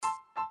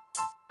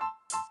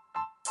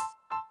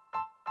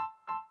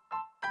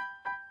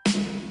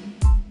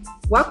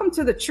Welcome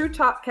to the True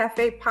Talk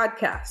Cafe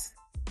podcast.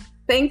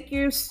 Thank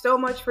you so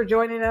much for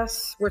joining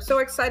us. We're so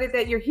excited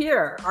that you're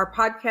here. Our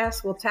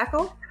podcast will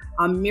tackle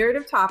a myriad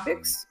of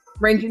topics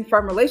ranging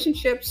from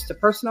relationships to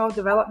personal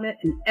development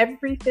and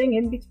everything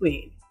in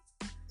between.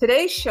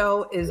 Today's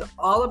show is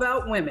all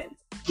about women,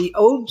 the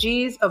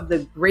OGs of the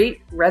Great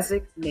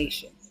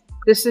Resignation.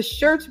 This is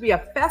sure to be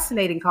a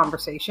fascinating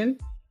conversation.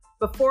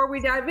 Before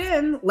we dive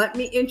in, let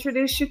me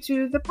introduce you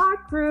to the pod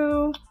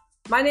crew.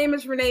 My name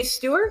is Renee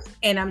Stewart,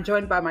 and I'm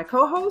joined by my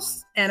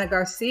co-host, Anna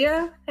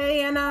Garcia.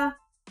 Hey, Anna.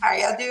 How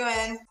y'all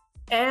doing?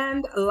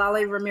 And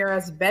Lali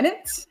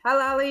Ramirez-Bennett. Hi,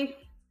 Lali.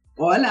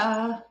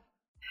 Hola.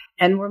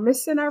 And we're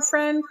missing our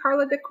friend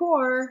Carla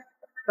Decor,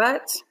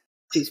 but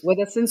she's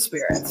with us in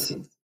spirit.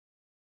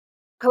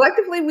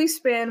 Collectively, we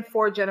span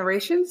 4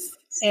 generations,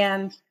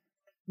 and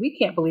we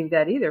can't believe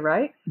that either,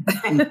 right?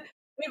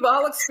 We've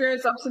all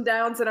experienced ups and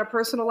downs in our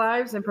personal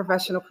lives and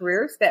professional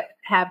careers that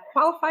have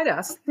qualified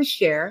us to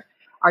share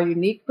our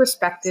unique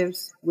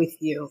perspectives with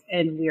you,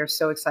 and we are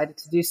so excited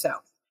to do so.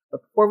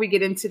 But before we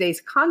get into today's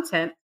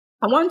content,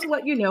 I wanted to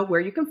let you know where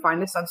you can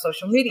find us on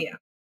social media.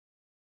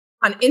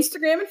 On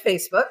Instagram and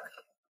Facebook,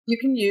 you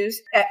can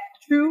use at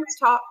True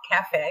Talk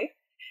Cafe,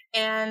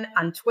 and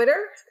on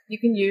Twitter, you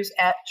can use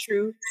at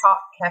True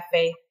Talk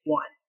Cafe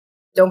 1.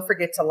 Don't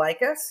forget to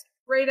like us,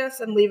 rate us,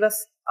 and leave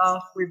us a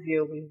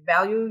review. We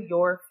value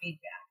your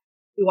feedback.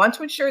 We want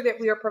to ensure that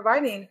we are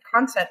providing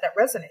content that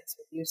resonates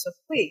with you, so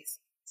please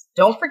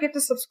don't forget to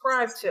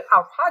subscribe to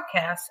our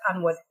podcast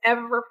on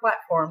whatever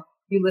platform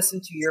you listen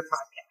to your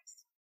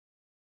podcast.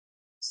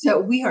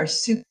 So we are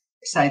super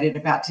excited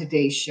about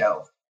today's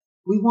show.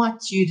 We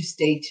want you to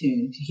stay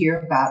tuned to hear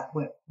about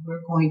what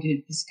we're going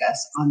to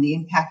discuss on the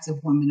impacts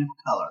of women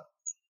of color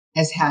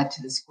has had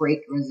to this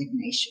great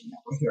resignation that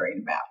we're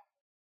hearing about.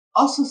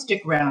 Also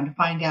stick around to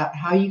find out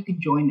how you can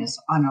join us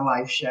on our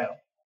live show.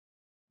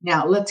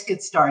 Now let's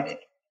get started.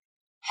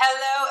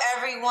 Hello,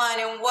 everyone,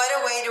 and what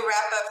a way to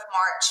wrap up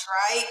March,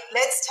 right?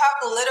 Let's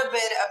talk a little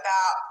bit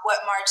about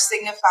what March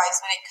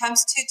signifies when it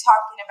comes to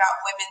talking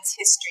about Women's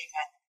History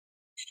Month.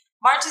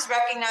 March is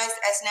recognized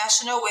as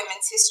National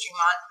Women's History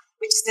Month,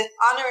 which is an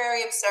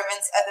honorary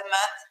observance of the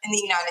month in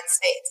the United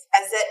States,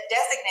 as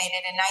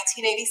designated in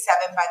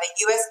 1987 by the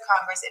U.S.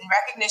 Congress in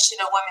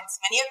recognition of women's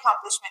many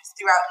accomplishments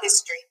throughout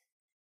history.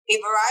 A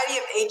variety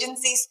of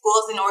agencies,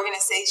 schools, and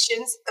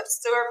organizations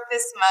observe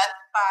this month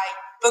by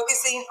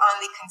focusing on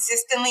the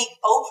consistently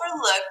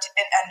overlooked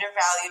and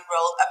undervalued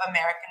role of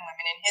American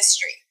women in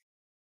history.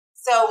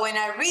 So when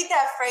I read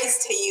that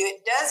phrase to you,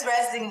 it does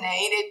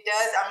resonate. It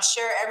does, I'm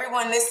sure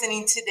everyone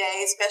listening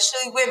today,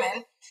 especially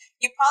women,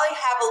 you probably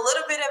have a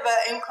little bit of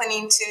an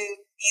inclining to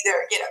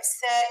either get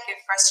upset, get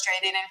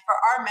frustrated, and for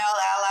our male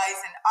allies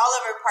and all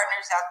of our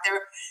partners out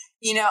there,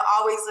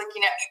 always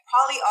looking at me,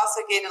 probably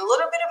also get a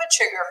little bit of a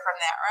trigger from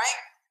that, right?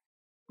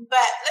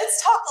 But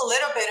let's talk a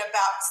little bit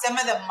about some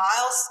of the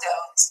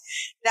milestones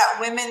that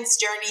women's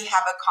journey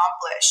have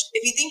accomplished.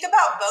 If you think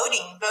about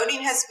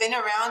voting has been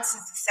around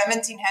since the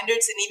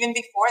 1700s and even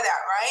before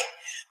that, right?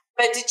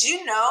 But did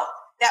you know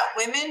that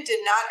women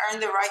did not earn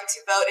the right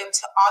to vote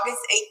until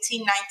August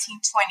 18,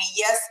 1920?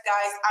 Yes,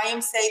 guys, I am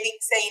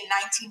saying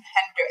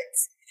 1900s.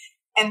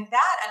 And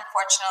that,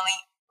 unfortunately,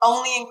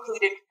 only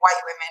included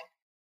white women.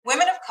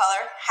 Women of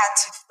color had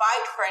to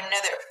fight for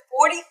another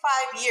 45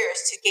 years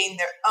to gain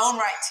their own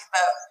right to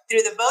vote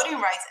through the Voting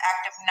Rights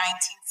Act of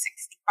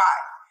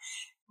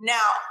 1965.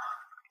 Now,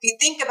 if you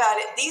think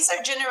about it, these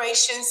are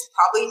generations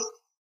probably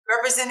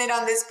represented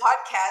on this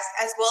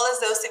podcast, as well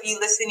as those of you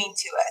listening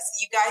to us.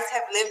 You guys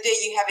have lived it,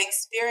 you have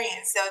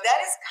experienced. So that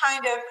is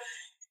kind of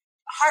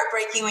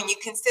heartbreaking when you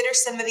consider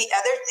some of the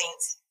other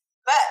things.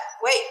 But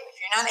wait, if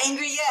you're not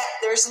angry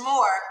yet, there's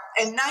more.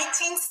 In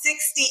 1968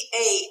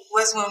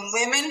 was when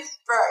women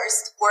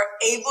first were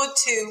able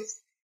to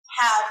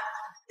have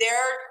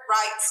their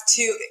rights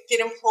to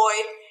get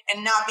employed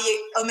and not be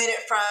omitted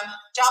from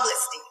job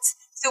listings.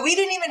 So we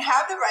didn't even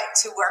have the right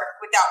to work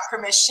without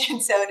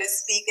permission, so to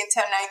speak,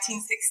 until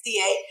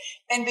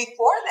 1968. And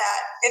before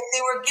that, if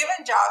they were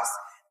given jobs,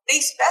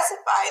 they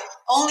specified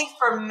only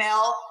for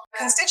male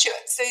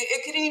constituents. So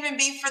it couldn't even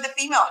be for the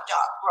female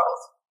job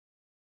roles.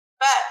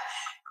 But,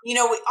 we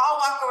all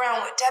walk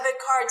around with debit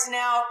cards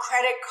now,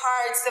 credit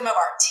cards. Some of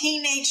our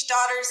teenage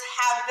daughters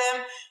have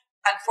them.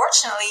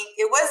 Unfortunately,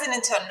 it wasn't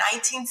until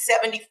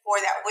 1974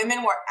 that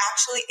women were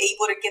actually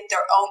able to get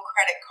their own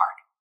credit card.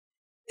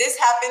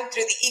 This happened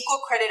through the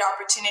Equal Credit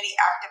Opportunity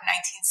Act of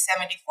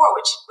 1974,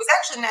 which was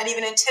actually not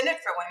even intended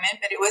for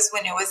women, but it was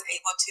when it was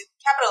able to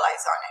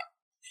capitalize on it.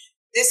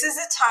 This is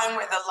a time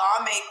where the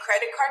law made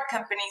credit card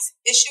companies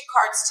issue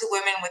cards to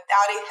women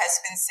without a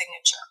husband's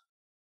signature.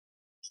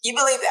 Can you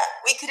believe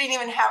that? We couldn't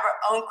even have our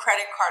own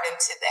credit card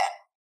until then.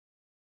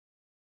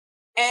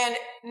 And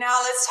now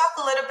let's talk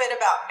a little bit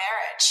about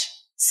marriage.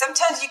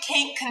 Sometimes you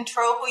can't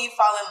control who you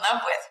fall in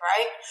love with,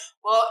 right?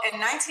 Well, in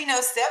 1907,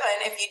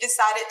 if you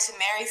decided to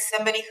marry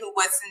somebody who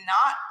was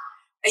not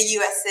a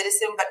U.S.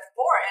 citizen but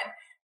foreign,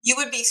 you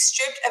would be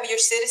stripped of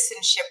your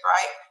citizenship,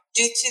 right?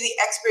 Due to the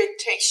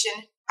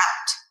Expatriation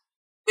Act,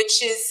 which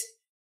is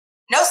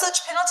No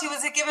such penalty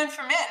was given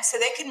for men, so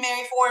they could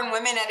marry foreign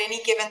women at any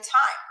given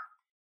time.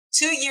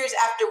 2 years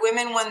after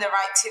women won the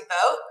right to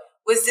vote,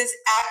 was this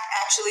act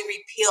actually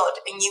repealed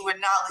and you would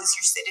not lose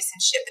your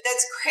citizenship. But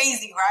that's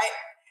crazy, right?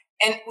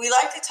 And we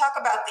like to talk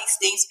about these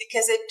things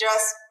because it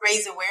does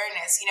raise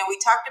awareness. We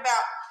talked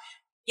about,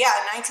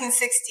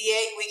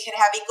 1968, we could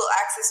have equal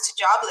access to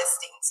job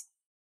listings.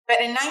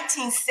 But in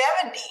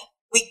 1970,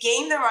 we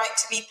gained the right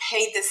to be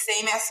paid the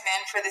same as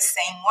men for the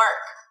same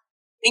work.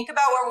 Think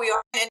about where we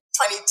are in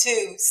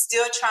 2022,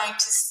 still trying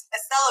to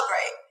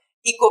celebrate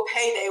equal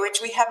pay day,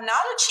 which we have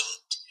not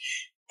achieved.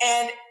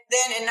 And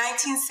then in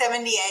 1978,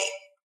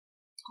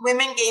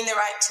 women gained the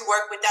right to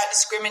work without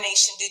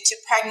discrimination due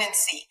to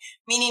pregnancy,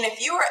 meaning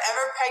if you were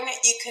ever pregnant,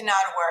 you could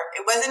not work.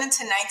 It wasn't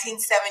until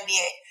 1978.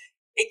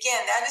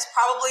 Again, that is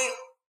probably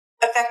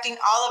affecting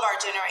all of our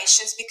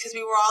generations because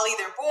we were all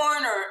either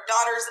born or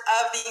daughters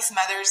of these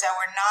mothers that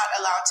were not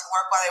allowed to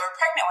work while they were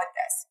pregnant with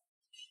us.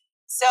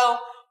 So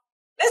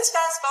let's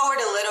fast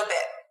forward a little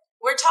bit.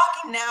 We're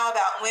talking now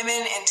about women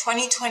in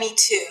 2022.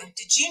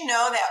 Did you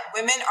know that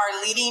women are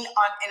leading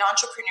in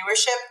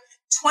entrepreneurship?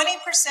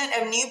 20%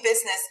 of new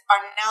business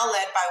are now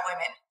led by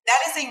women.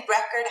 That is a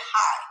record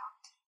high.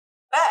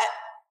 But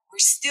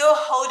we're still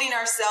holding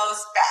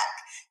ourselves back.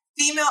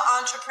 Female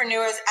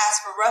entrepreneurs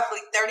ask for roughly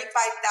 $35,000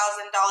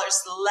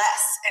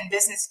 less in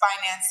business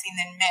financing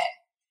than men,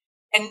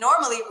 and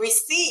normally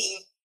receive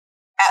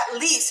at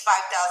least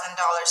 $5,000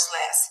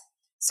 less.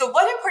 So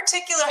what in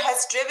particular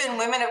has driven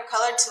women of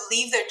color to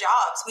leave their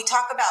jobs? We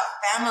talk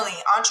about family,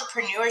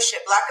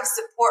 entrepreneurship, lack of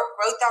support,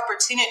 growth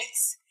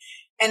opportunities.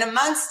 And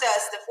amongst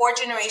us, the 4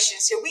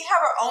 generations here, we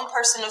have our own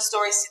personal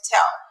stories to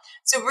tell.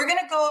 So we're going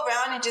to go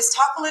around and just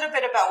talk a little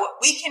bit about what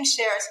we can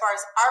share as far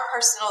as our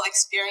personal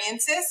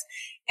experiences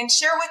and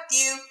share with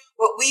you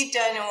what we've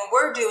done and what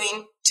we're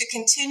doing to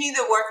continue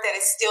the work that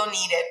is still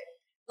needed.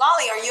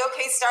 Lolly, are you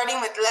okay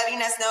starting with letting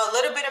us know a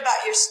little bit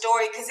about your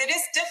story? Because it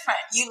is different.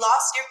 You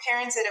lost your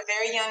parents at a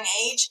very young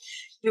age.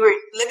 You were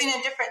living in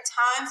different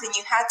times and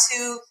you had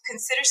to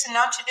consider some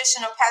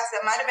non-traditional paths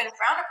that might have been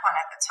frowned upon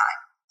at the time.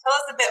 Tell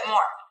us a bit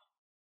more.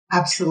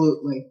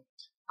 Absolutely.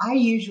 I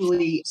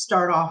usually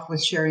start off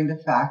with sharing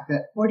the fact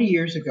that 40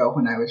 years ago,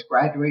 when I was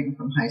graduating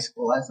from high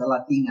school as a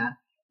Latina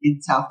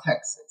in South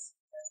Texas,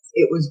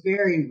 it was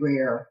very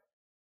rare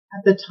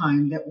at the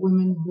time that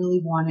women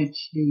really wanted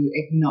to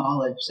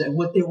acknowledge that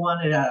what they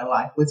wanted out of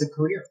life was a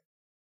career.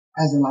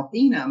 As a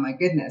Latina, my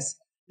goodness,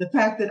 the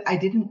fact that I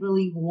didn't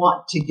really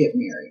want to get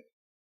married,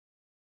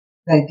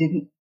 that I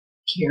didn't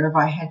care if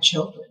I had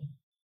children,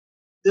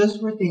 those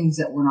were things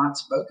that were not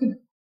spoken of.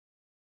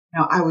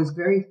 Now, I was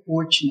very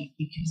fortunate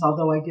because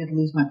although I did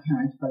lose my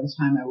parents by the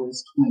time I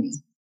was 20,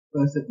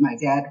 both of my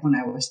dad when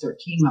I was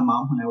 13, my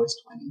mom when I was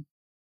 20,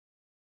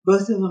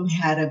 both of them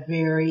had a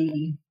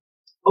very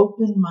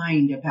open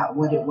mind about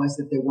what it was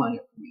that they wanted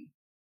from me.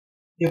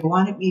 They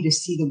wanted me to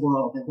see the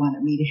world. They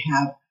wanted me to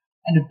have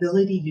an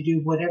ability to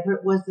do whatever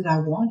it was that I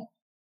wanted.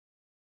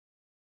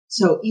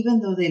 So even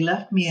though they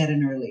left me at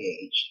an early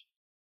age,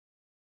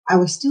 I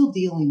was still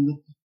dealing with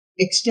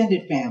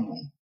extended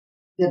family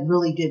that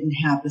really didn't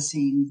have the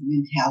same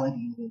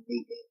mentality that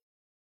they did.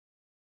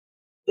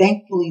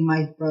 Thankfully,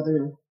 my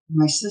brother,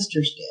 my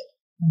sisters did,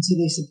 and so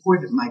they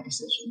supported my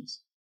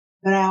decisions.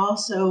 But I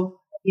also,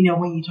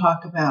 when you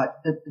talk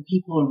about the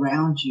people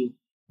around you,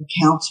 the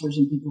counselors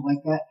and people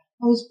like that,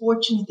 I was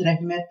fortunate that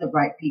I've met the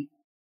right people.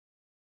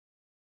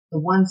 The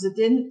ones that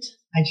didn't,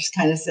 I just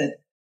kind of said,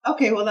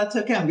 okay, well, that's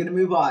okay. I'm going to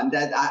move on.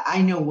 That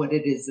I know what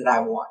it is that I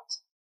want.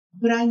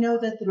 But I know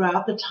that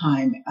throughout the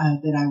time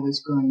that I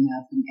was growing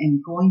up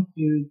and going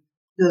through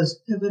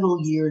those pivotal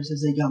years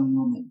as a young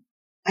woman,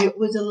 it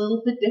was a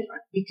little bit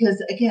different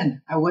because,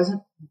 again, I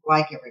wasn't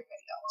like everybody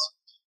else.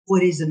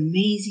 What is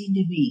amazing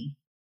to me,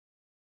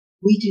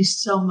 we do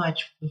so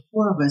much, the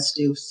 4 of us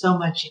do so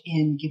much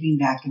in giving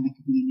back in the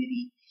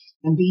community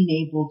and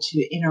being able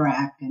to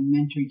interact and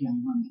mentor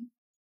young women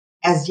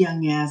as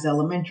young as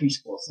elementary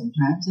school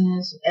sometimes, and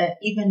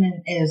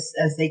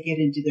as they get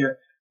into their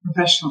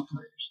professional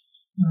careers.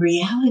 The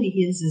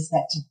reality is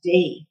that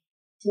today,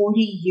 40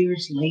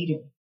 years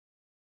later,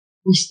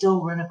 we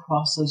still run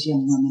across those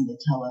young women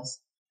that tell us,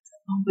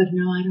 oh, but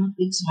no, I don't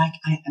think so.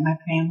 My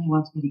family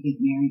wants me to get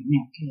married and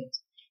have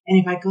kids. And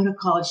if I go to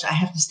college, I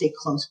have to stay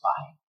close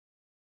by.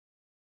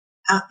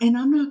 And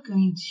I'm not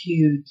going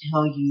to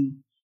tell you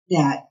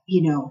that,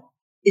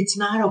 it's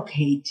not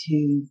okay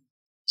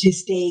to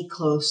stay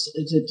close,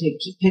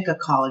 to pick a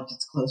college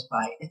that's close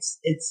by.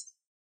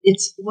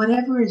 It's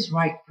whatever is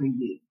right for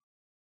you.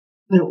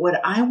 But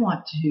what I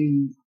want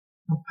to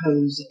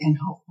propose and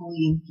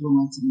hopefully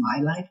influence in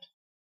my life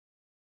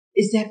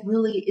is that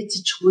really it's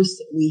a choice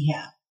that we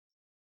have.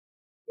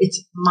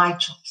 It's my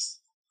choice.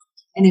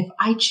 And if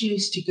I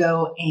choose to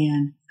go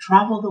and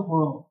travel the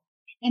world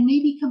and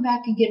maybe come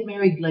back and get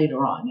married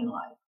later on in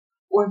life,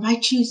 or if I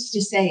choose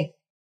to say,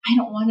 I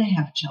don't want to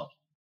have children,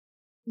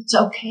 it's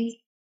okay.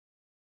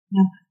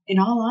 In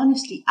all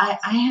honesty, I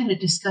had a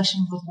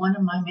discussion with one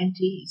of my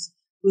mentees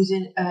who's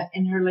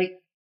in her late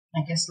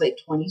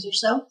 20s or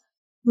so,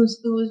 who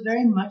was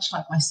very much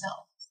like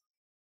myself.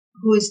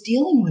 who is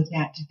dealing with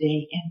that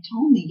today and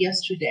told me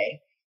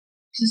yesterday,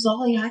 she says,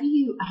 Ollie, how do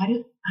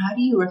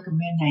you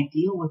recommend I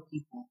deal with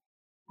people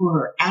who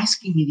are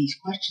asking me these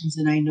questions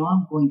and I know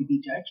I'm going to be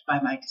judged by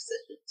my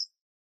decisions?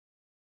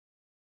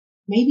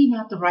 Maybe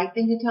not the right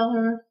thing to tell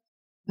her,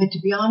 but to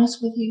be honest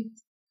with you,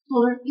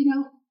 tell her,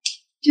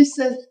 just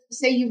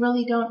say you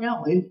really don't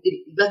know.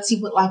 Let's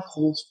see what life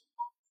holds.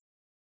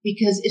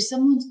 Because if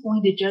someone's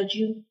going to judge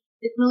you,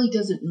 it really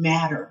doesn't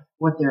matter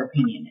what their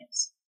opinion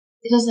is.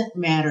 It doesn't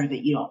matter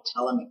that you don't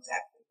tell them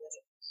exactly what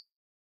it is.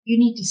 You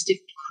need to stick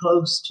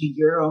close to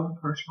your own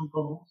personal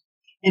goals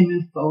and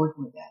move forward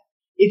with that.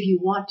 If you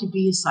want to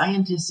be a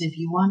scientist, if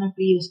you want to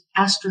be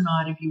an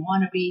astronaut, if you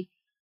want to be,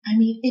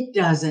 it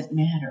doesn't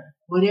matter.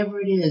 Whatever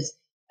it is,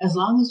 as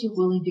long as you're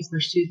willing to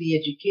pursue the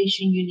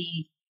education you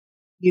need,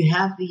 you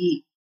have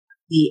the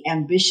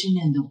ambition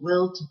and the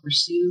will to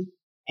pursue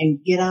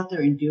and get out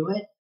there and do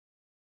it,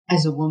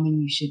 as a woman,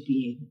 you should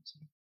be able to.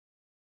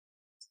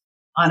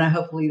 Anna,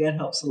 hopefully that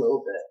helps a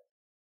little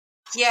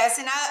bit. Yes,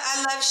 and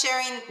I love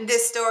sharing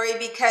this story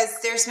because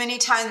there's many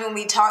times when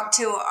we talk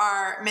to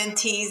our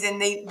mentees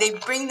and they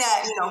bring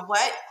that,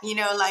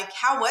 like,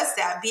 how was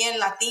that being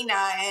Latina?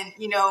 And,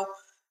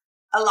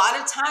 a lot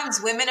of times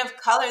women of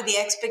color, the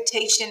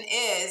expectation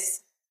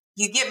is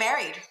you get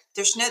married.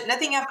 There's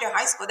nothing after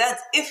high school.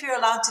 That's if you're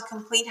allowed to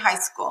complete high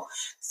school.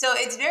 So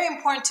it's very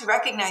important to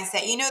recognize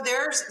that,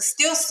 there's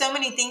still so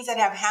many things that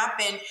have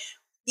happened.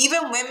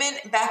 Even women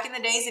back in the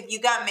days, if you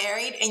got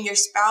married and your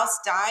spouse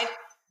died,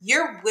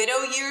 your widow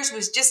years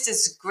was just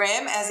as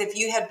grim as if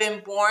you had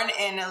been born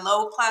in a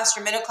low class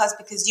or middle class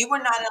because you were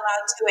not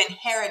allowed to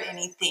inherit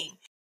anything.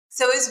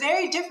 So it's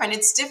very different.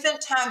 It's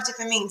different times,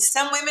 different means.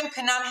 Some women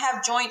could not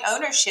have joint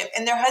ownership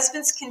and their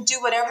husbands can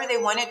do whatever they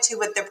wanted to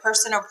with their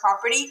personal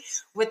property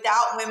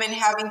without women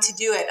having to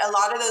do it. A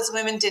lot of those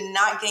women did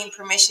not gain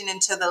permission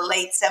until the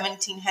late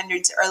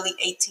 1700s, early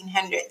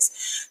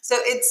 1800s. So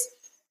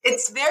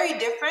it's very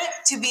different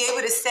to be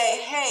able to say,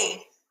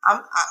 hey,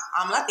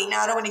 I'm Latina.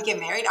 I don't want to get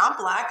married. I'm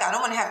Black. I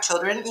don't want to have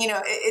children.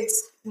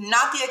 It's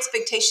not the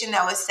expectation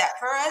that was set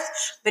for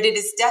us, but it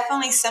is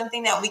definitely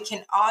something that we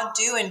can all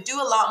do and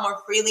do a lot more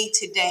freely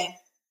today.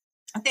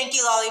 Thank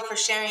you, Lolly, for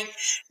sharing.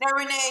 Now,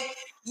 Renee,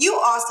 you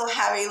also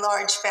have a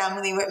large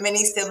family with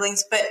many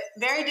siblings, but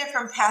very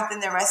different path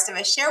than the rest of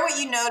us. Share what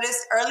you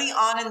noticed early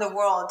on in the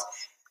world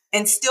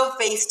and still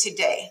face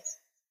today.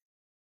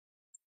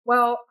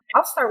 Well,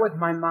 I'll start with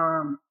my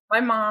mom. My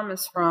mom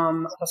is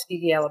from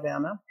Tuskegee,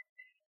 Alabama.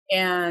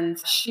 And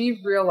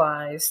she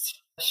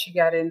realized she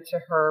got into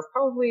her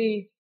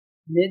probably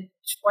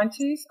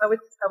mid-20s, I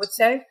would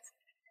say,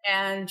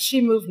 and she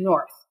moved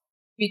north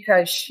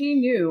because she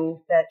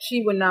knew that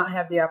she would not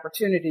have the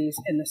opportunities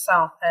in the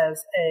South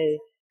as a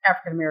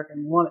African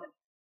American woman.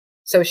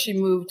 So she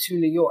moved to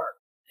New York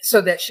so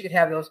that she could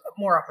have those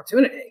more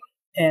opportunity.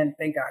 And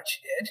thank God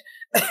she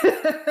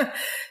did.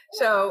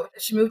 So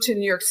she moved to the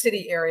New York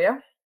City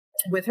area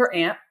with her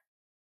aunt,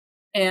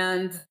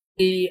 and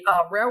the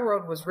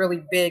railroad was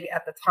really big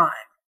at the time.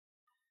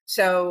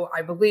 So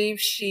I believe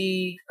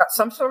she got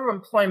some sort of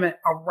employment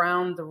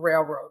around the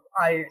railroad.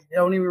 I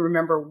don't even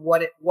remember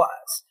what it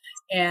was.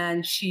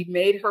 And she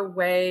made her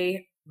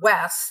way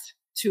west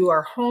to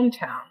our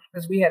hometown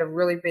because we had a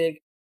really big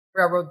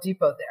railroad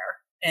depot there.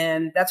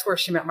 And that's where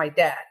she met my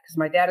dad, because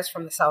my dad is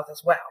from the South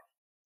as well.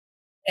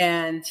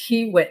 And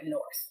he went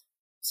north.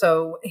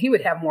 So he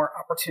would have more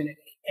opportunity.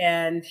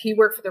 And he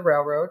worked for the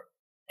railroad.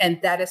 And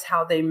that is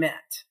how they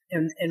met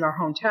in our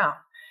hometown.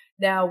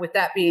 Now, with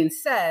that being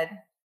said,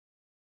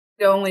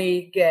 you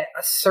only get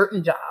a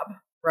certain job,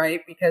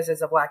 right? Because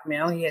as a Black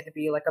male, he had to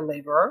be like a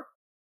laborer.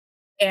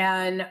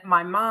 And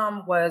my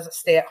mom was a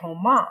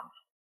stay-at-home mom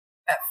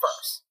at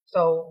first.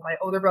 So my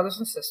older brothers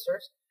and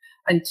sisters,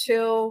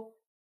 until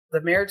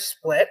the marriage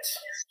split,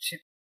 she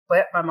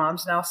split. My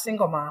mom's now a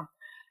single mom.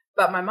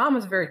 But my mom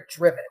was very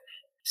driven.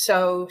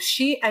 So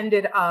she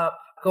ended up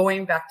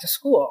going back to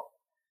school.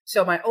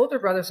 So my older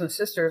brothers and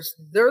sisters,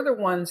 they're the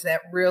ones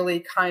that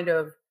really kind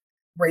of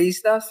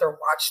raised us or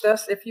watched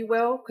us, if you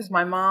will, because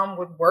my mom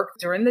would work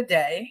during the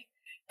day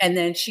and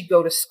then she'd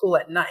go to school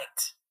at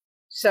night.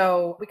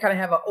 So we kind of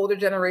have an older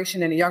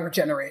generation and a younger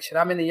generation.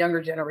 I'm in the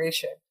younger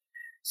generation.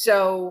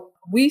 So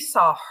we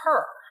saw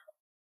her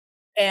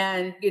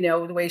and,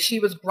 the way she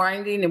was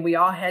grinding and we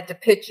all had to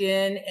pitch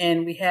in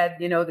and we had,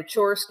 the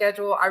chore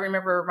schedule. I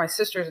remember my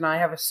sisters and I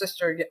have a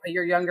sister a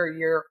year younger, a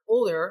year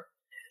older.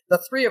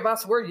 The three of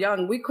us were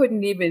young. We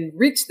couldn't even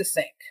reach the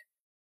sink.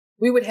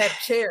 We would have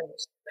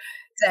chairs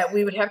that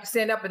we would have to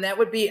stand up, and that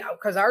would be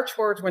because our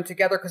chores went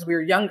together because we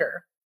were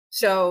younger.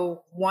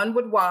 So one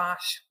would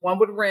wash, one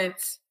would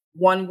rinse,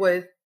 one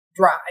would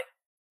dry.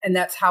 And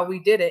that's how we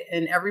did it.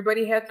 And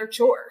everybody had their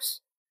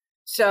chores.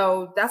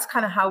 So that's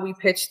kind of how we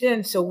pitched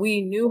in. So we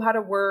knew how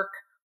to work.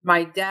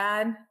 My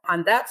dad,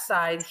 on that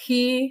side,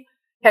 he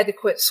had to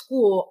quit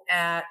school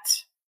at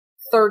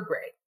 3rd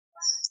grade.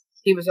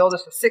 He was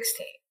oldest of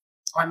 16.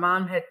 My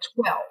mom had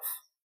 12.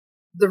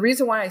 The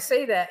reason why I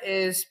say that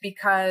is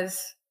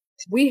because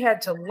we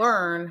had to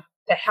learn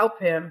to help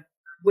him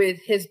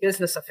with his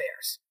business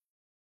affairs.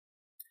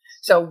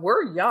 So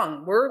we're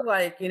young. We're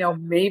like,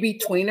 maybe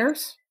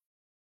tweeners.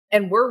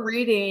 And we're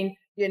reading,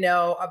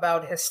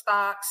 about his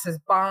stocks, his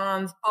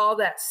bonds, all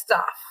that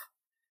stuff.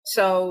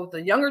 So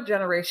the younger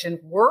generation,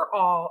 we're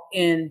all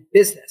in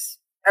business,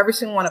 every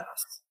single one of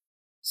us,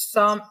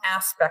 some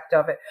aspect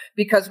of it,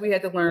 because we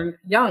had to learn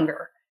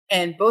younger.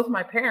 And both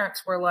my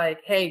parents were like,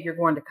 hey, you're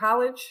going to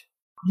college.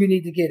 You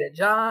need to get a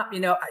job,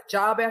 a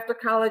job after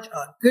college,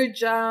 a good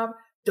job.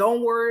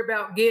 Don't worry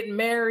about getting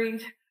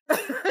married.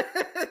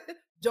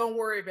 Don't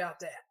worry about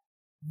that.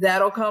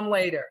 That'll come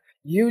later.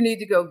 You need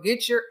to go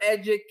get your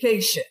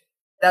education.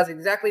 That's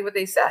exactly what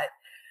they said.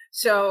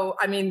 So,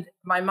 I mean,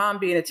 my mom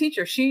being a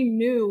teacher, she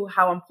knew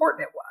how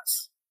important it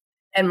was.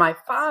 And my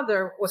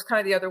father was kind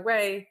of the other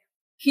way.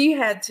 He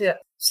had to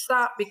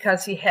stop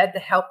because he had to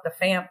help the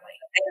family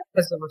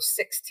because they were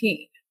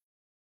 16,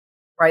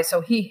 right?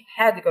 So he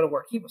had to go to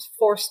work. He was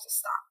forced to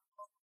stop.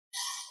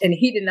 And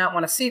he did not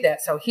want to see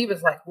that. So he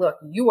was like, look,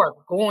 you are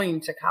going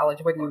to college,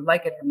 whether you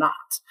like it or not.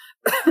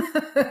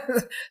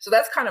 So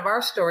that's kind of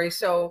our story.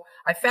 So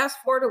I fast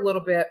forward a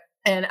little bit.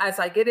 And as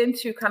I get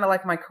into kind of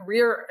like my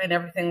career and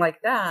everything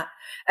like that,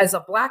 as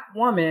a Black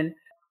woman,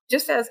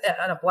 just as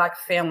in a Black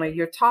family,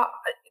 you're taught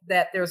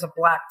that there's a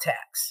Black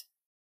tax.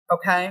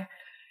 Okay.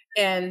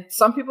 And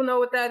some people know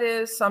what that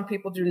is. Some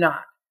people do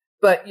not.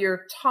 But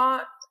you're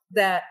taught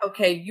that,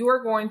 okay, you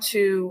are going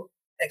to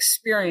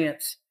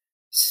experience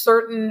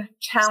certain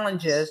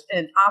challenges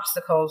and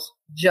obstacles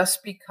just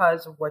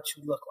because of what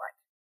you look like,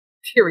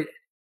 period.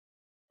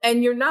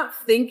 And you're not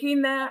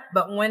thinking that,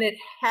 but when it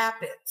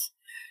happens,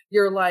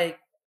 you're like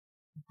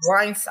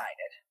blindsided.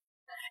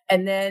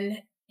 And then,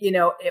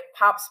 it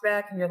pops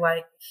back and you're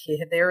like,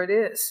 yeah, there it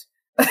is.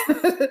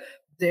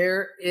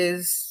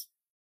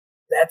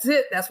 That's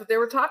it. That's what they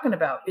were talking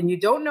about. And you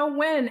don't know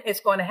when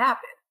it's going to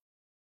happen.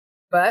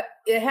 But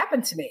it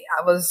happened to me.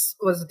 It was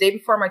the day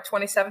before my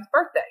 27th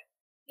birthday.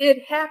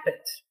 It happened.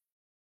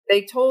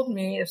 They told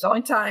me it's the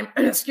only time,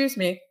 excuse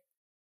me,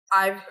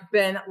 I've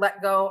been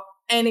let go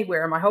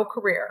anywhere in my whole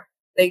career.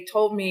 They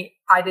told me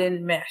I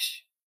didn't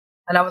mesh.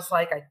 And I was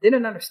like, I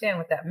didn't understand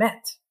what that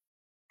meant.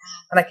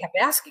 And I kept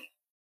asking,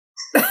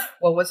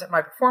 well, was it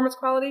my performance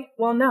quality?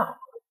 Well, no.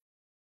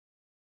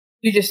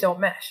 You just don't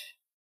mesh.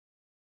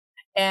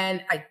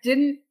 And I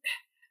didn't,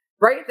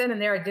 right then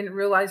and there, I didn't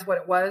realize what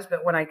it was.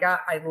 But when I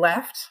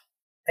left,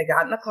 I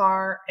got in the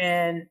car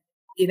and,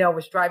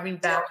 was driving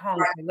back home.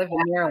 I lived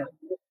in Maryland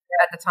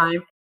at the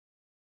time.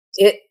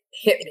 It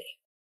hit me.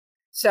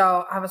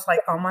 So I was like,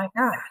 oh my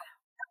God,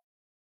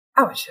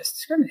 I was just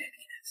discriminated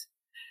against.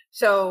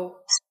 So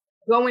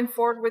going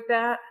forward with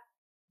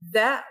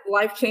that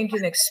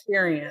life-changing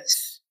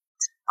experience,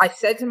 I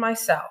said to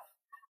myself,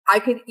 I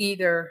could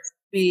either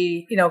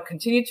be,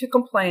 continue to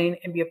complain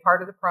and be a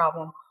part of the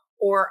problem,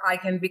 or I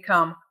can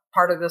become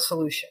part of the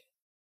solution.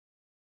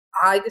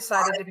 I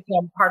decided to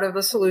become part of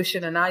the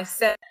solution, and I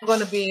said, I'm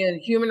going to be in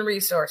human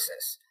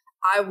resources.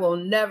 I will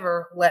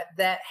never let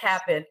that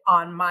happen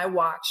on my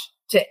watch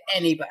to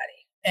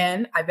anybody.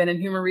 And I've been in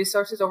human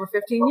resources over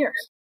 15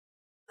 years.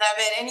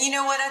 Love it. And you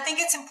know what? I think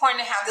it's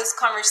important to have those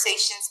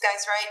conversations,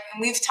 guys, right?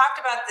 And we've talked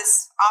about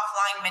this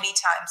offline many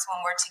times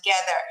when we're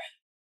together.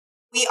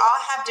 We all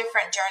have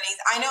different journeys.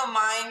 I know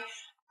mine.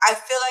 I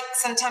feel like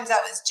sometimes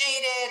I was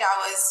jaded. I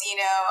was,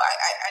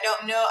 I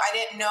don't know. I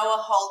didn't know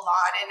a whole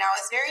lot. And I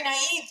was very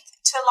naive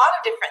to a lot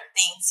of different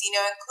things,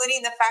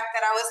 including the fact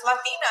that I was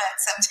Latina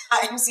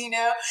sometimes,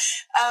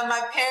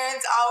 my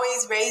parents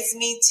always raised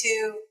me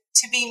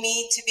to be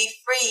me, to be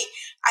free.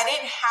 I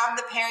didn't have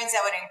the parents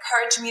that would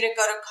encourage me to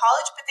go to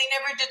college, but they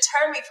never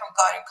deterred me from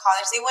going to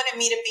college. They wanted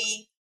me to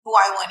be who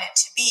I wanted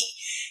to be.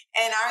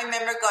 And I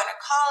remember going to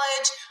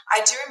college.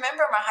 I do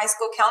remember my high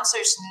school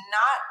counselors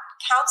not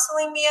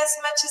counseling me as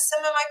much as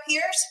some of my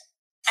peers.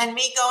 And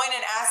me going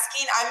and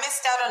asking, I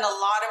missed out on a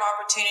lot of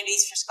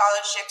opportunities for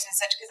scholarships and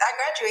such because I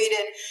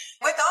graduated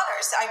with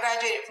honors. I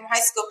graduated from high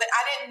school, but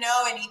I didn't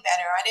know any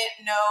better. I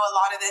didn't know a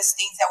lot of those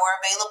things that were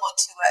available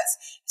to us,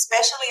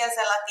 especially as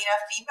a Latina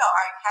female.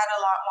 I had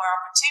a lot more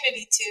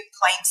opportunity to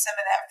claim some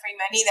of that free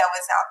money that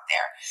was out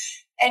there.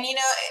 And,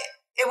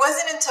 it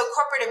wasn't until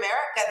corporate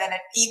America that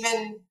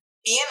even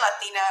being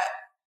Latina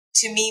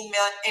to me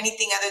meant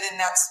anything other than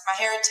that's my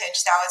heritage.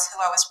 That was who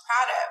I was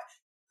proud of.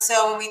 So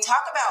when we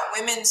talk about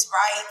women's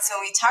rights, when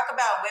we talk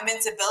about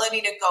women's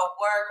ability to go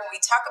work, when we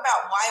talk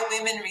about why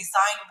women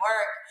resign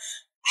work,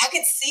 I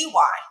could see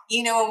why.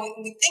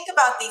 When we think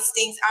about these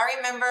things, I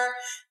remember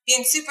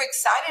being super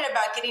excited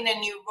about getting a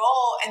new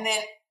role and then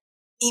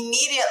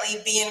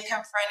immediately being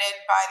confronted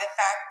by the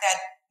fact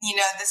that,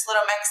 this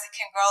little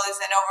Mexican girl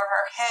isn't over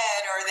her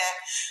head, or that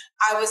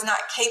I was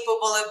not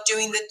capable of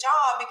doing the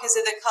job because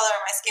of the color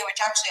of my skin,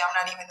 which actually I'm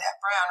not even that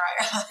brown, right?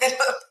 I'm a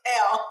little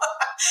pale.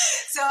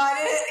 So I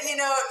didn't,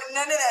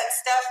 none of that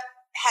stuff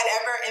had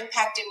ever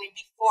impacted me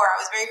before.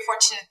 I was very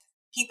fortunate.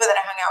 People that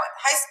I hung out with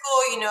in high school,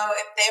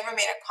 if they ever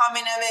made a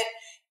comment of it,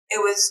 it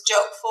was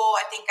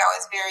jokeful. I think I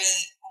was very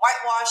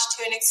whitewashed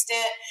to an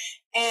extent,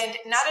 and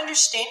not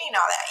understanding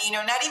all that,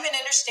 not even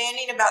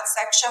understanding about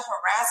sexual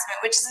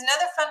harassment, which is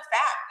another fun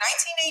fact.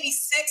 1986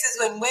 is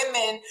when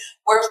women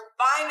were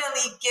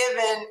finally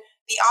given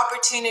the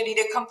opportunity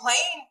to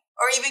complain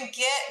or even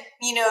get,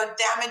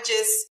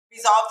 damages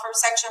resolved for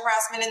sexual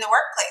harassment in the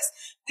workplace.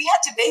 We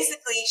had to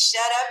basically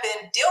shut up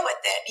and deal with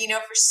it,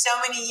 for so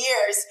many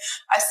years.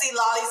 I see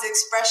Lolly's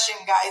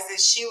expression, guys, that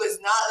she was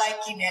not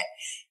liking it.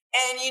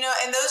 And,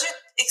 and those are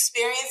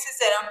experiences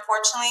that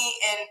unfortunately,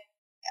 and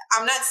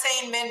I'm not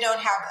saying men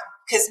don't have them,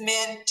 because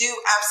men do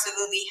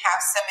absolutely have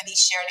some of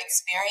these shared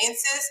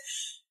experiences,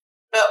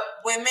 but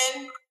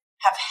women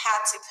have had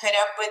to put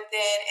up with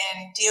it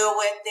and deal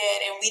with it,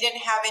 and we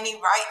didn't have any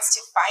rights to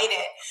fight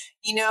it.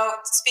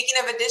 Speaking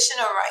of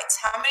additional rights,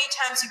 how many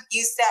times have you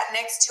sat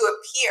next to a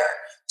peer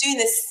doing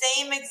the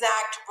same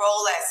exact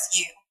role as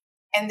you,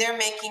 and they're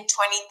making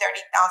 $20,000,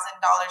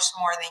 $30,000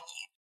 more than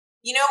you?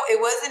 It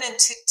wasn't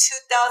until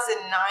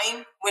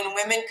 2009 when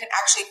women could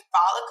actually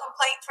file a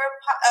complaint for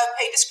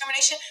pay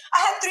discrimination.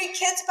 I had 3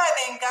 kids by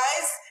then,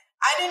 guys.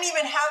 I didn't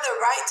even have the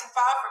right to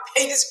file for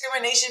pay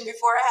discrimination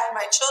before I had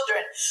my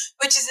children,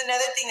 which is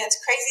another thing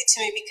that's crazy to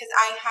me, because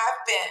I have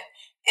been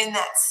in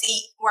that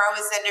seat where I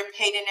was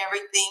underpaid and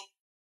everything.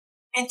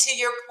 And to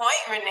your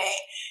point, Renee,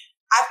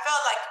 I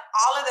felt like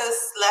all of those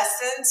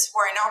lessons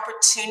were an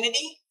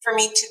opportunity for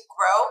me to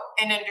grow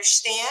and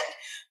understand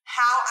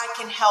how I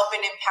can help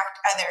and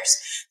impact others.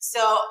 So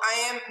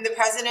I am the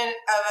president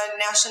of a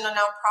national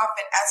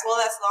nonprofit as well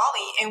as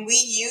Lolly, and we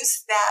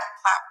use that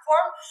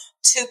platform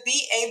to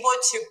be able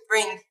to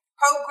bring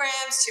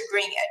programs, to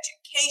bring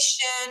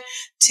education,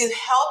 to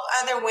help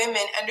other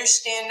women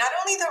understand not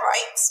only the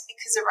rights,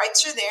 because the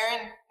rights are there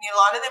and a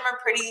lot of them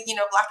are pretty,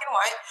 black and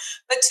white,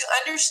 but to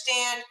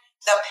understand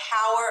the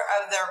power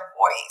of their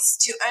voice,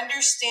 to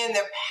understand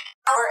their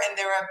power and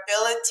their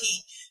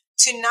ability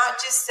to not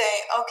just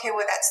say, okay,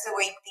 well, that's the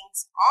way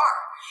things are.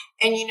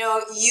 And,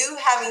 you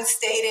having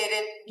stated,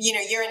 and,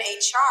 you're in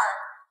HR,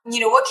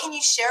 what can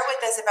you share with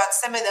us about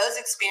some of those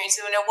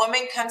experiences? When a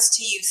woman comes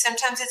to you,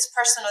 sometimes it's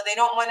personal. They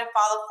don't want to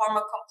file a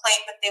formal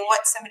complaint, but they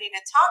want somebody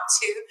to talk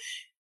to.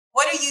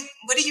 What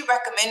do you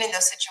recommend in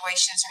those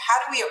situations, or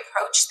how do we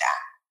approach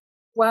that?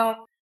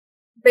 Well,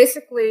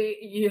 basically,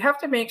 you have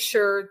to make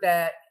sure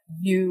that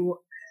you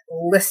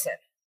listen,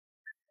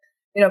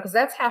 because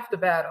that's half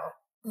the battle.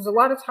 Because a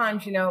lot of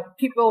times,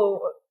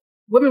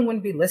 women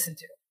wouldn't be listened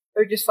to.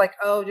 They're just like,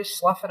 oh, just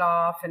slough it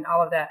off and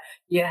all of that.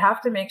 You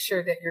have to make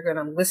sure that you're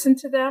going to listen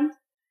to them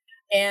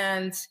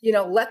and,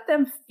 let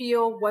them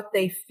feel what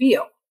they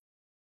feel.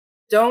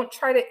 Don't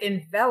try to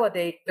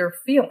invalidate their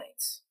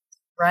feelings,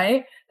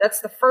 right? That's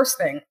the first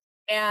thing.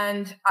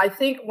 And I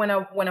think when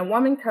a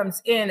woman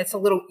comes in, it's a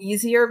little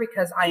easier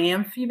because I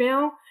am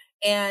female.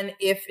 And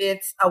if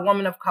it's a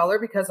woman of color,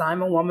 because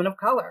I'm a woman of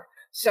color.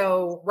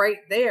 So right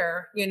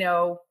there,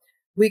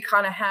 we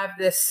kind of have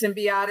this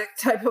symbiotic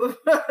type of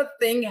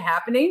thing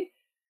happening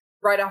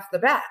right off the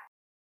bat.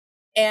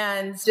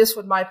 And just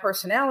with my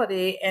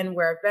personality and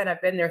where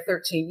I've been there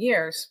 13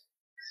 years.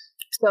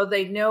 So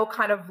they know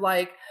kind of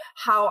like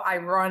how I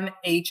run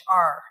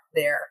HR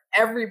there.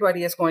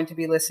 Everybody is going to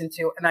be listened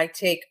to, and I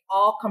take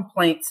all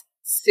complaints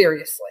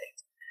seriously.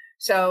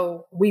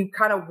 So we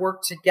kind of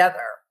work together.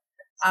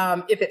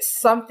 If it's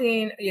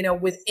something,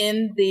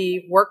 within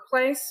the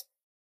workplace,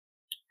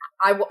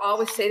 I will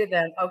always say to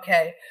them,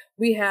 okay,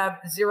 we have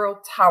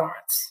 0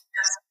 tolerance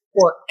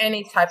for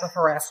any type of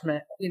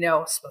harassment,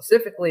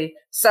 specifically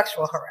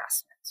sexual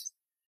harassment.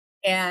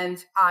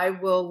 And I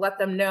will let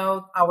them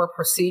know our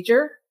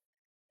procedure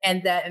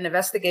and that an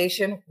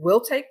investigation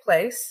will take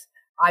place.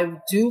 I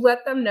do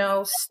let them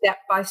know step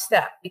by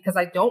step because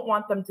I don't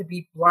want them to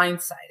be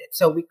blindsided.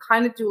 So we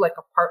kind of do like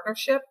a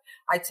partnership.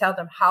 I tell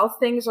them how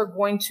things are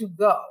going to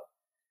go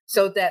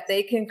so that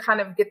they can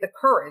kind of get the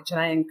courage, and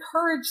I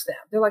encourage them.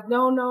 They're like,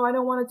 no, I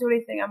don't want to do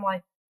anything. I'm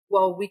like,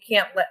 well, we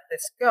can't let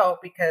this go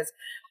because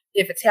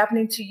if it's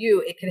happening to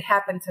you, it could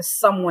happen to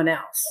someone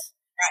else.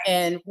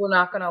 And we're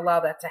not going to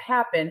allow that to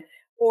happen.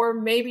 Or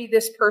maybe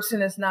this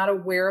person is not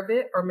aware of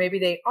it, or maybe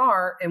they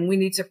are, and we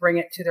need to bring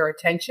it to their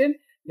attention.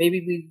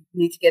 Maybe we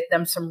need to get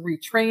them some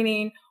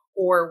retraining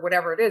or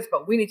whatever it is,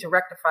 but we need to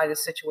rectify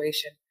this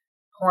situation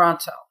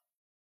pronto.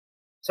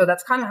 So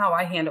that's kind of how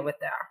I handle it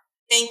there.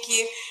 Thank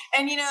you.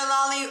 And,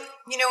 Lolly,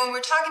 when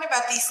we're talking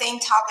about these same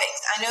topics,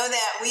 I know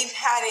that we've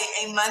had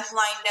a month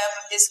lined up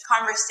of just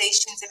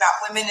conversations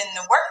about women in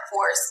the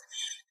workforce.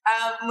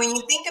 When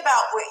you think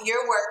about what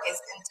your work is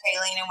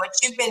entailing and what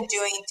you've been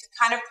doing to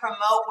kind of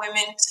promote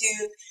women to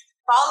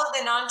follow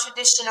the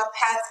non-traditional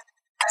path,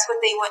 that's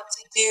what they want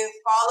to do,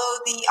 follow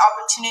the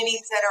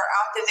opportunities that are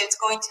out there that's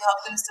going to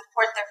help them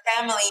support their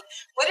family.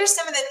 What are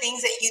some of the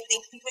things that you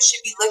think people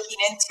should be looking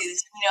into?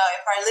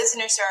 If our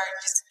listeners are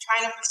just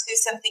trying to pursue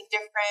something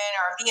different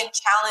or being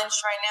challenged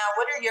right now,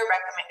 what are your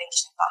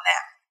recommendations on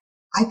that?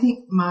 I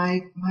think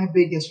my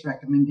biggest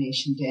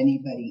recommendation to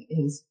anybody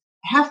is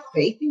have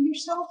faith in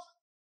yourself.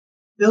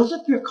 Build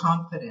up your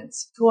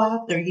confidence. Go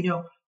out there.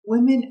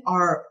 Women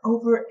are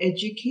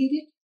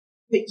overeducated,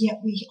 but yet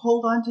we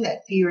hold on to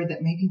that fear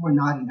that maybe we're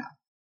not enough.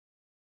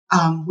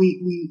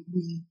 We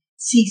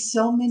see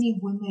so many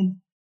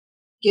women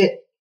get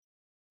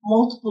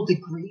multiple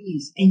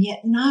degrees and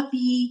yet not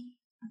be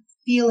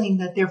feeling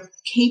that they're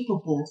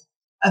capable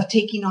of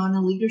taking on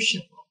a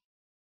leadership role.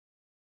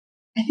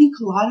 I think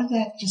a lot of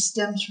that just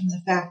stems from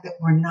the fact that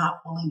we're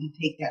not willing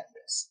to take that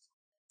risk,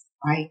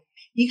 right?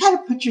 You got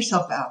to put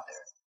yourself out there.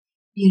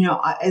 You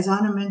know, as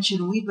Anna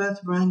mentioned, we both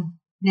run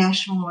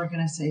national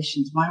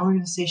organizations. My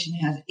organization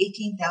has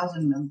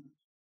 18,000 members.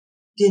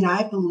 Did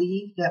I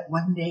believe that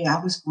one day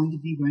I was going to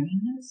be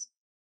running this?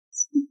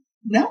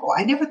 No,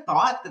 I never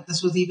thought that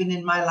this was even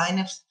in my line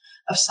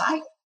of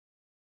sight.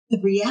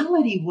 The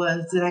reality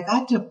was that I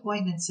got to a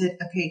point and said,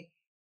 okay,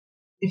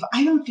 if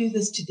I don't do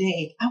this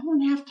today, I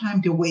won't have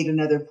time to wait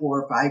another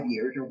 4 or 5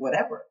 years or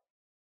whatever.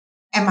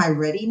 Am I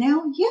ready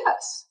now?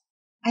 Yes,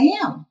 I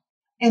am.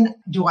 And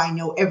do I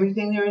know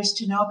everything there is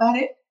to know about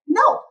it?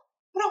 No,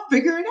 but I'll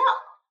figure it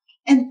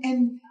out.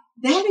 And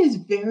that is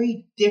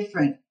very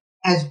different.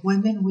 As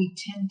women, we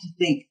tend to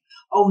think,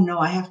 oh no,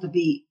 I have to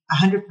be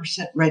 100%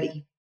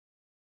 ready.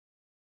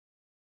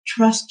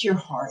 Trust your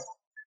heart.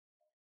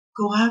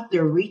 Go out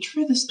there, reach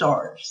for the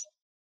stars.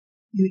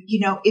 You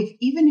know,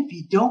 even if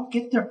you don't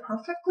get there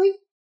perfectly,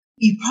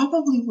 you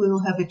probably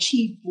will have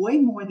achieved way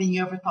more than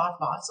you ever thought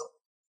possible.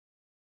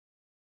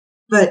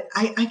 But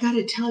I got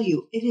to tell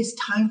you, it is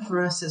time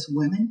for us as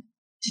women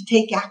to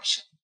take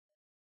action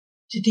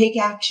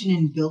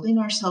in building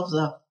ourselves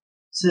up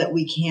so that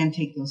we can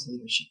take those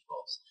leadership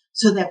roles,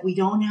 so that we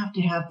don't have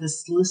to have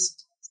this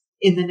list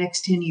in the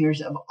next 10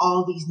 years of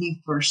all these new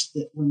firsts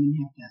that women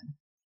have done.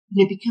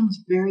 And it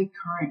becomes very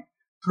current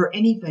for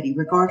anybody,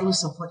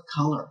 regardless of what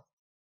color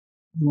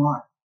you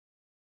are,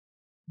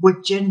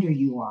 what gender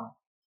you are,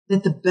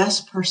 that the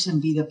best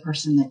person be the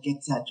person that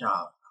gets that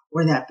job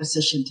or that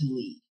position to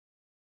lead.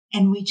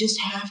 And we just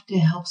have to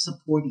help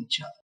support each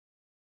other.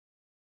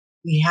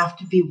 We have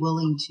to be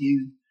willing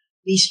to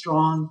be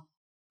strong.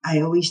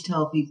 I always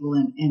tell people,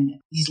 and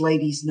these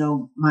ladies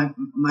know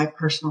my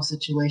personal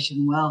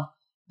situation well,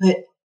 but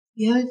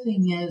the other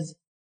thing is,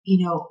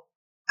 you know,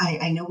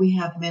 I know we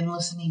have men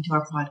listening to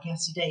our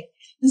podcast today.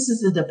 This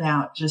isn't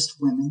about just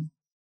women.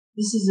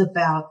 This is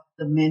about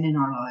the men in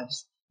our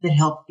lives that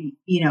help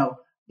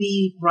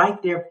be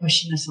right there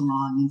pushing us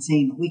along and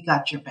saying, we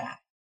got your back.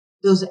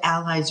 Those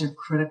allies are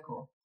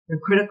critical. They're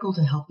critical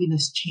to helping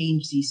us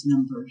change these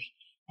numbers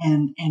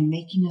and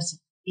making us,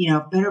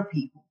 better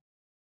people.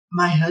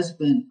 My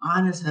husband,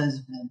 Anna's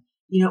husband,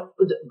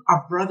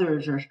 our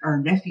brothers or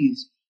our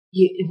nephews,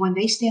 when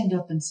they stand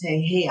up and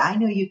say, hey, I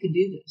know you can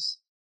do this,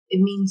 it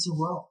means the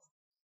world.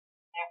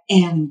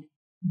 And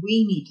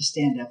we need to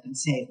stand up and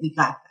say, we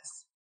got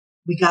this.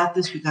 We got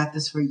this. We got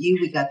this for you.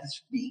 We got this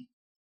for me,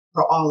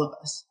 for all of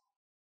us.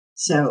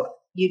 So,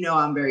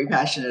 I'm very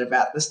passionate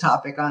about this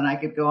topic. I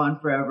could go on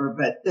forever,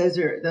 but those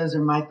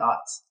are my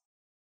thoughts.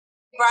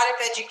 Brought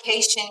up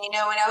education,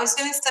 when I was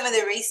doing some of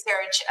the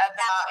research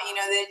about,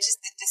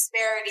 the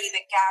disparity,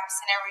 the gaps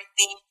and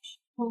everything,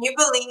 can you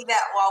believe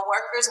that while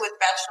workers with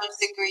bachelor's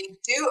degrees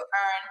do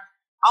earn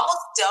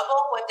almost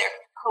double what their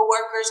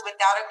coworkers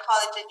without a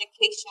college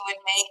education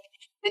would make,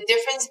 the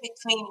difference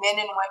between men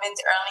and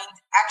women's earnings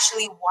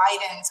actually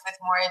widens with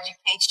more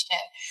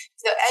education.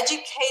 So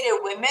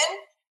educated women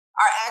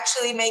are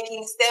actually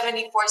making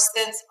 74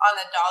 cents on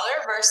the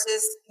dollar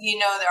versus,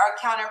 our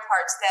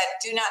counterparts that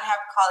do not have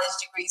college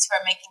degrees who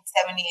are making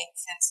 78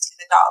 cents to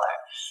the dollar.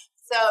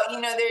 So,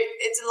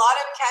 it's a lot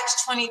of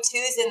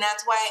catch-22s, and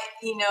that's why,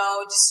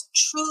 just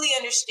truly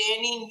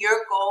understanding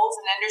your goals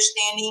and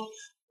understanding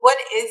what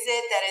is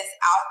it that is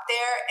out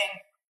there and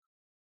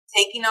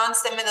taking on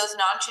some of those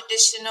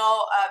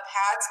non-traditional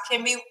paths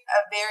can be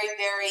very,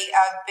 very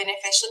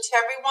beneficial to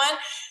everyone.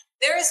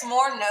 There is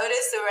more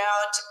notice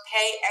around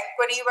pay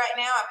equity right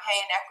now and pay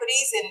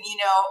inequities and,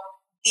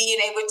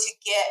 being able to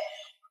get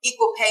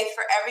equal pay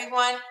for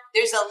everyone.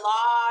 There's a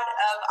lot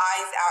of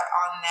eyes out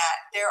on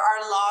that. There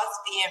are laws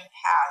being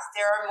passed.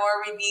 There are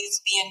more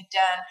reviews being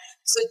done.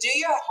 So do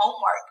your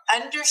homework.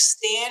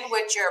 Understand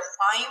what you're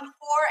applying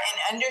for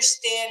and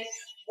understand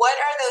what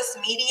are those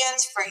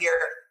medians for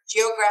your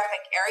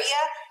geographic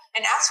area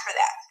and ask for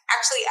that.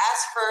 Actually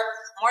ask for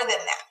more than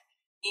that.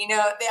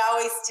 They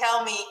always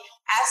tell me,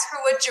 ask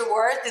for what you're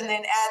worth and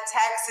then add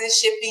taxes,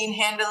 shipping,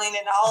 handling,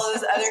 and all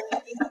those other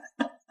things.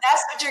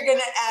 That's what you're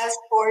going to ask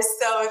for.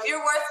 So if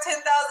you're worth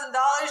 $10,000,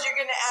 you're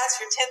going to ask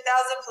for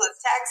 $10,000 plus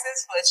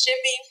taxes, plus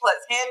shipping, plus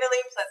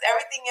handling, plus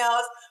everything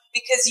else,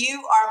 because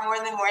you are more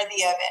than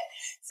worthy of it.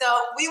 So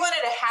we wanted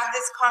to have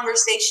this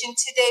conversation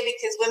today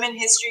because Women's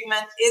History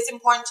Month is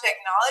important to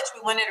acknowledge.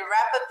 We wanted to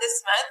wrap up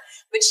this month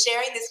with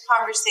sharing this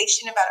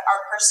conversation about our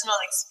personal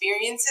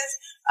experiences,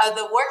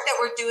 the work that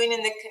we're doing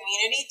in the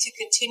community to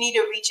continue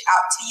to reach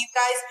out to you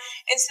guys,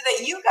 and so that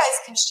you guys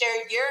can share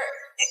your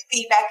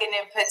feedback and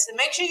input. So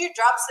make sure you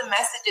drop some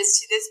messages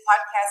to this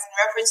podcast in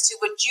reference to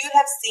what you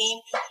have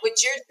seen, what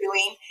you're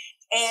doing.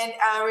 And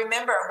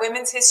remember,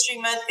 Women's History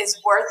Month is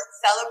worth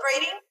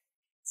celebrating.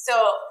 So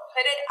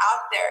put it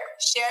out there.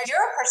 Share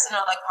your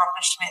personal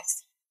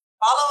accomplishments.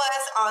 Follow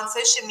us on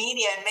social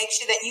media and make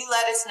sure that you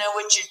let us know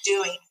what you're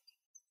doing.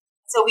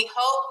 So we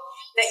hope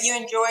that you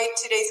enjoyed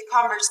today's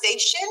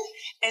conversation.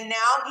 And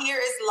now here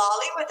is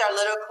Lolly with our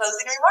little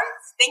closing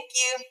remarks. Thank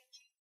you.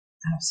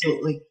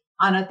 Absolutely.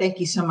 Anna, thank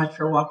you so much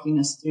for walking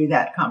us through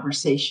that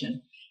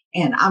conversation.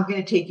 And I'm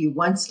going to take you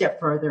one step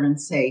further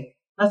and say,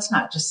 let's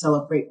not just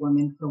celebrate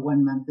women for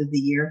 1 month of the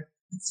year.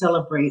 Let's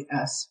celebrate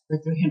us for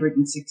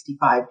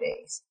 365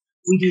 days.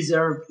 We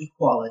deserve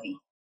equality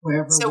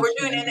wherever. So we're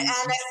doing an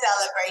Anna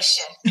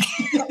celebration.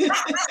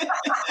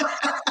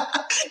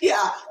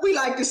 Yeah, we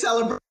like to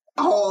celebrate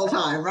the whole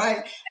time,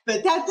 right?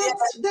 But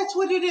that's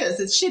what it is.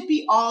 It should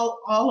be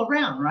all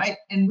around, right?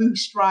 And we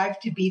strive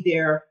to be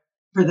there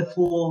for the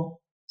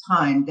full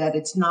time, that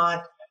it's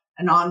not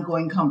an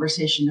ongoing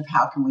conversation of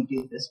how can we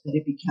do this, but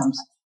it becomes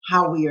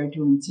how we are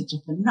doing such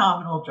a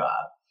phenomenal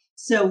job.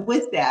 So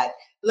with that,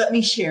 let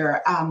me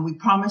share. We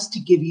promised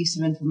to give you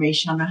some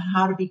information on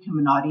how to become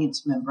an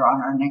audience member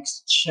on our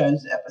next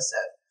show's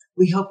episode.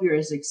 We hope you're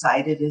as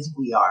excited as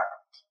we are.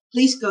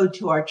 Please go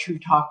to our True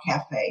Talk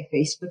Cafe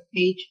Facebook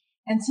page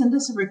and send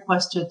us a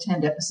request to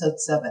attend episode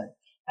 7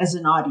 as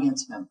an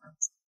audience member.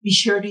 Be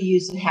sure to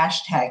use the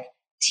hashtag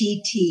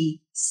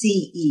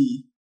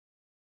TTCEP8.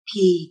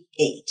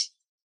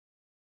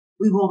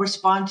 We will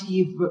respond to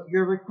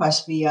your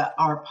request via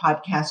our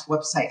podcast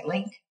website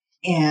link,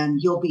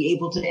 and you'll be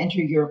able to enter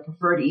your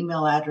preferred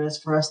email address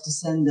for us to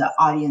send the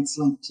audience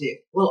link to.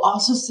 We'll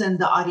also send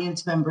the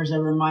audience members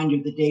a reminder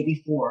the day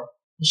before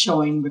the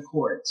showing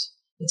records.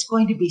 It's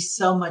going to be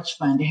so much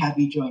fun to have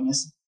you join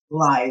us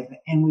live,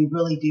 and we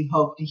really do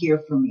hope to hear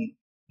from you.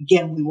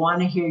 Again, we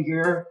want to hear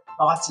your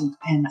thoughts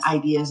and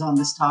ideas on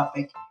this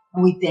topic,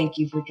 and we thank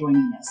you for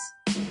joining us.